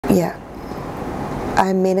Yeah,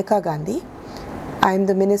 I'm Maneka Gandhi. I'm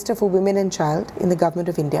the Minister for Women and Child in the Government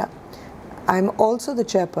of India. I'm also the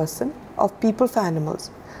chairperson of People for Animals,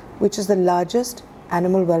 which is the largest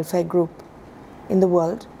animal welfare group in the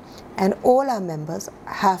world, and all our members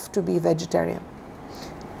have to be vegetarian.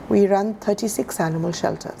 We run 36 animal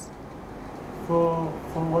shelters. For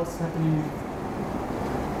what's happening,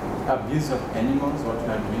 abuse of animals, what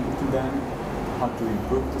you are doing to them, how to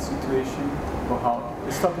improve the situation, or how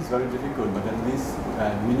the stuff is very difficult, but at least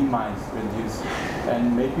minimize, reduce,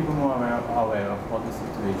 and make people more aware of what the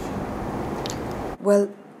situation. Well,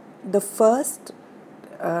 the first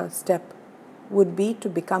step would be to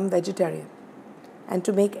become vegetarian and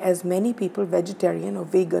to make as many people vegetarian or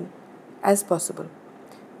vegan as possible.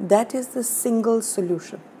 That is the single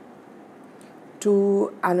solution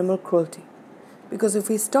to animal cruelty. Because if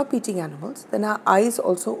we stop eating animals, then our eyes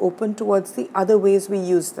also open towards the other ways we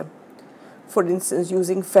use them. For instance,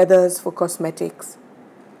 using feathers for cosmetics,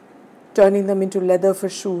 turning them into leather for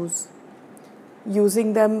shoes,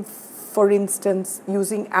 using them, for instance,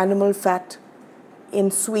 using animal fat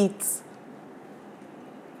in sweets.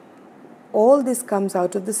 All this comes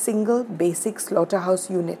out of the single basic slaughterhouse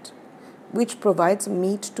unit, which provides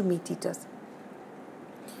meat to meat eaters.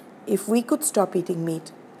 If we could stop eating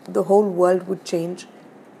meat, the whole world would change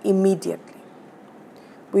immediately.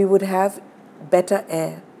 We would have better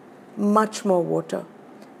air, much more water.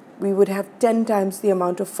 We would have 10 times the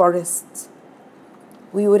amount of forests.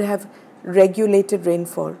 We would have regulated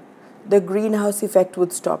rainfall. The greenhouse effect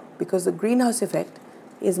would stop, because the greenhouse effect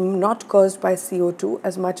is not caused by CO2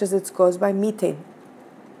 as much as it's caused by methane.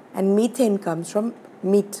 And methane comes from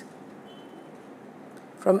meat,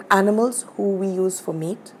 from animals who we use for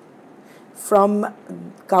meat, from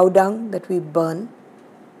cow dung that we burn.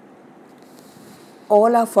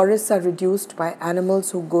 All our forests are reduced by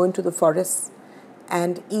animals who go into the forests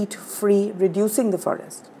and eat free, reducing the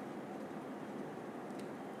forest.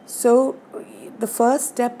 So the first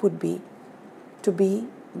step would be to be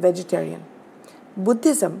vegetarian.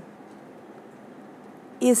 Buddhism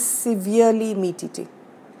is severely meat-eating.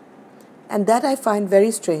 And that I find very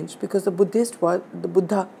strange, because the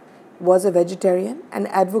Buddha was a vegetarian and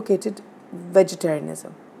advocated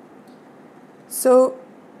vegetarianism. So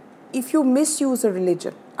if you misuse a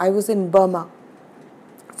religion, I was in Burma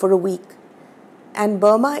for a week, and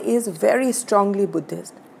Burma is very strongly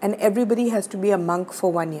Buddhist, and everybody has to be a monk for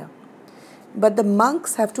 1 year. But the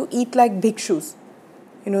monks have to eat like bhikshus.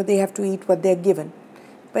 You know, they have to eat what they're given.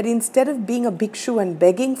 But instead of being a bhikshu and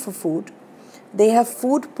begging for food, they have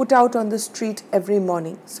food put out on the street every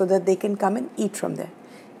morning so that they can come and eat from there.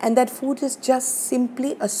 And that food is just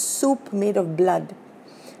simply a soup made of blood.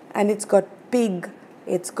 And it's got pig,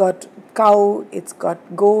 it's got cow, it's got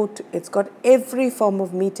goat, it's got every form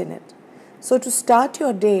of meat in it. So to start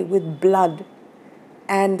your day with blood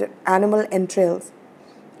and animal entrails,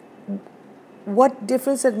 what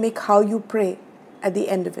difference does it make how you pray at the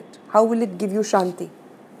end of it? How will it give you shanti?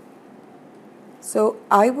 So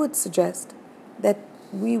I would suggest that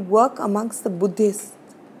we work amongst the Buddhists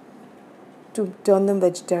to turn them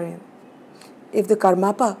vegetarian. If the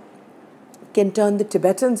Karmapa can turn the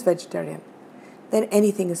Tibetans vegetarian, then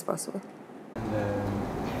anything is possible. And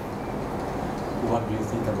what do you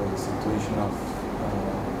think about the situation of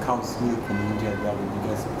cow's milk in India? They are the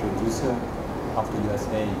biggest producer after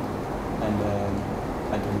USA, and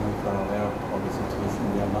I don't know if you are aware of the situation.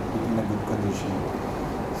 They are not in a good condition.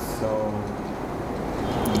 So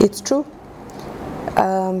it's true.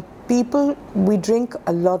 We drink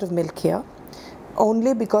a lot of milk here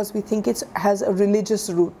only because we think it has a religious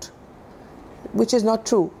root, which is not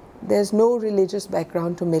true. There's no religious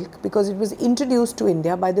background to milk because it was introduced to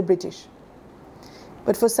India by the British.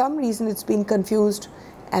 But for some reason it's been confused,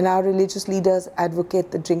 and our religious leaders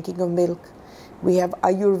advocate the drinking of milk. We have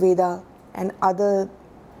Ayurveda and other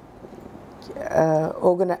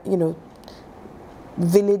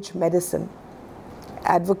village medicine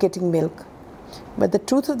advocating milk. But the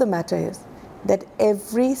truth of the matter is that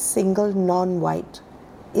every single non-white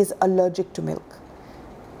is allergic to milk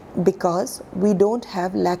because we don't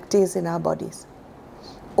have lactase in our bodies.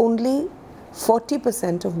 Only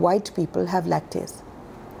 40% of white people have lactase.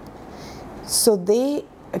 So they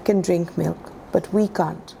can drink milk, but we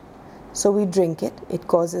can't. So we drink it, it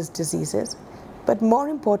causes diseases. But more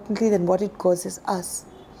importantly than what it causes us,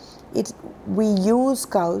 we use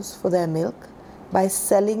cows for their milk by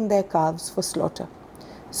selling their calves for slaughter.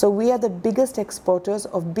 So we are the biggest exporters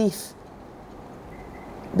of beef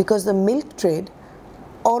because the milk trade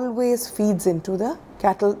always feeds into the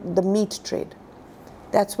meat trade.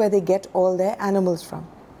 That's where they get all their animals from.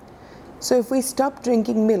 So if we stop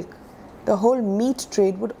drinking milk, the whole meat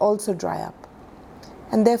trade would also dry up.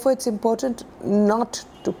 And therefore it's important not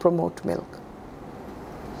to promote milk.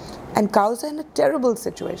 And cows are in a terrible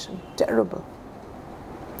situation, terrible.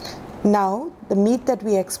 Now, the meat that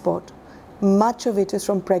we export, much of it is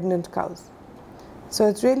from pregnant cows. So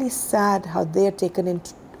it's really sad how they are taken in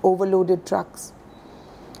overloaded trucks,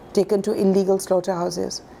 taken to illegal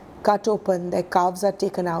slaughterhouses, cut open, their calves are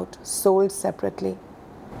taken out, sold separately.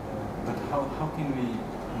 But how can we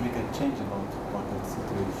make a change about that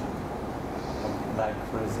situation? Like,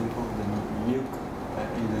 for example, the milk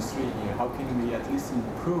industry here, how can we at least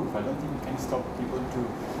improve? I don't think we can stop people to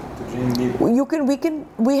drink milk.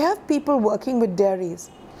 We have people working with dairies.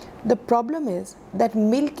 The problem is that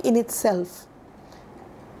milk in itself,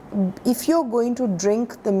 if you're going to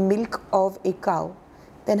drink the milk of a cow,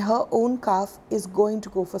 then her own calf is going to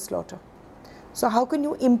go for slaughter. So how can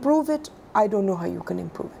you improve it? I don't know how you can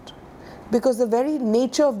improve it. Because the very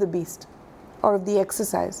nature of the beast or of the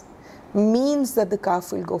exercise means that the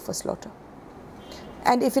calf will go for slaughter.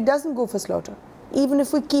 And if it doesn't go for slaughter, even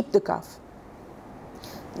if we keep the calf,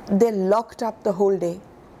 they're locked up the whole day.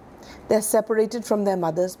 They're separated from their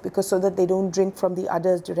mothers so that they don't drink from the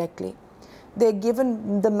udders directly. They're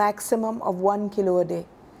given the maximum of 1 kilo a day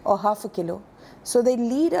or half a kilo. So they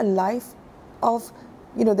lead a life of,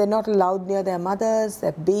 they're not allowed near their mothers,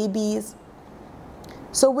 their babies.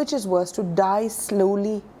 So which is worse, to die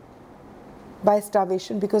slowly by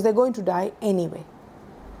starvation, because they're going to die anyway,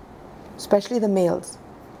 especially the males.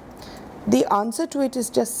 The answer to it is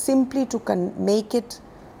just simply to make it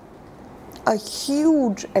a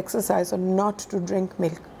huge exercise on not to drink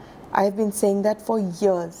milk. I have been saying that for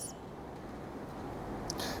years.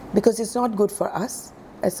 Because it's not good for us,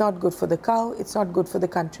 it's not good for the cow, it's not good for the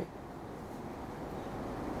country.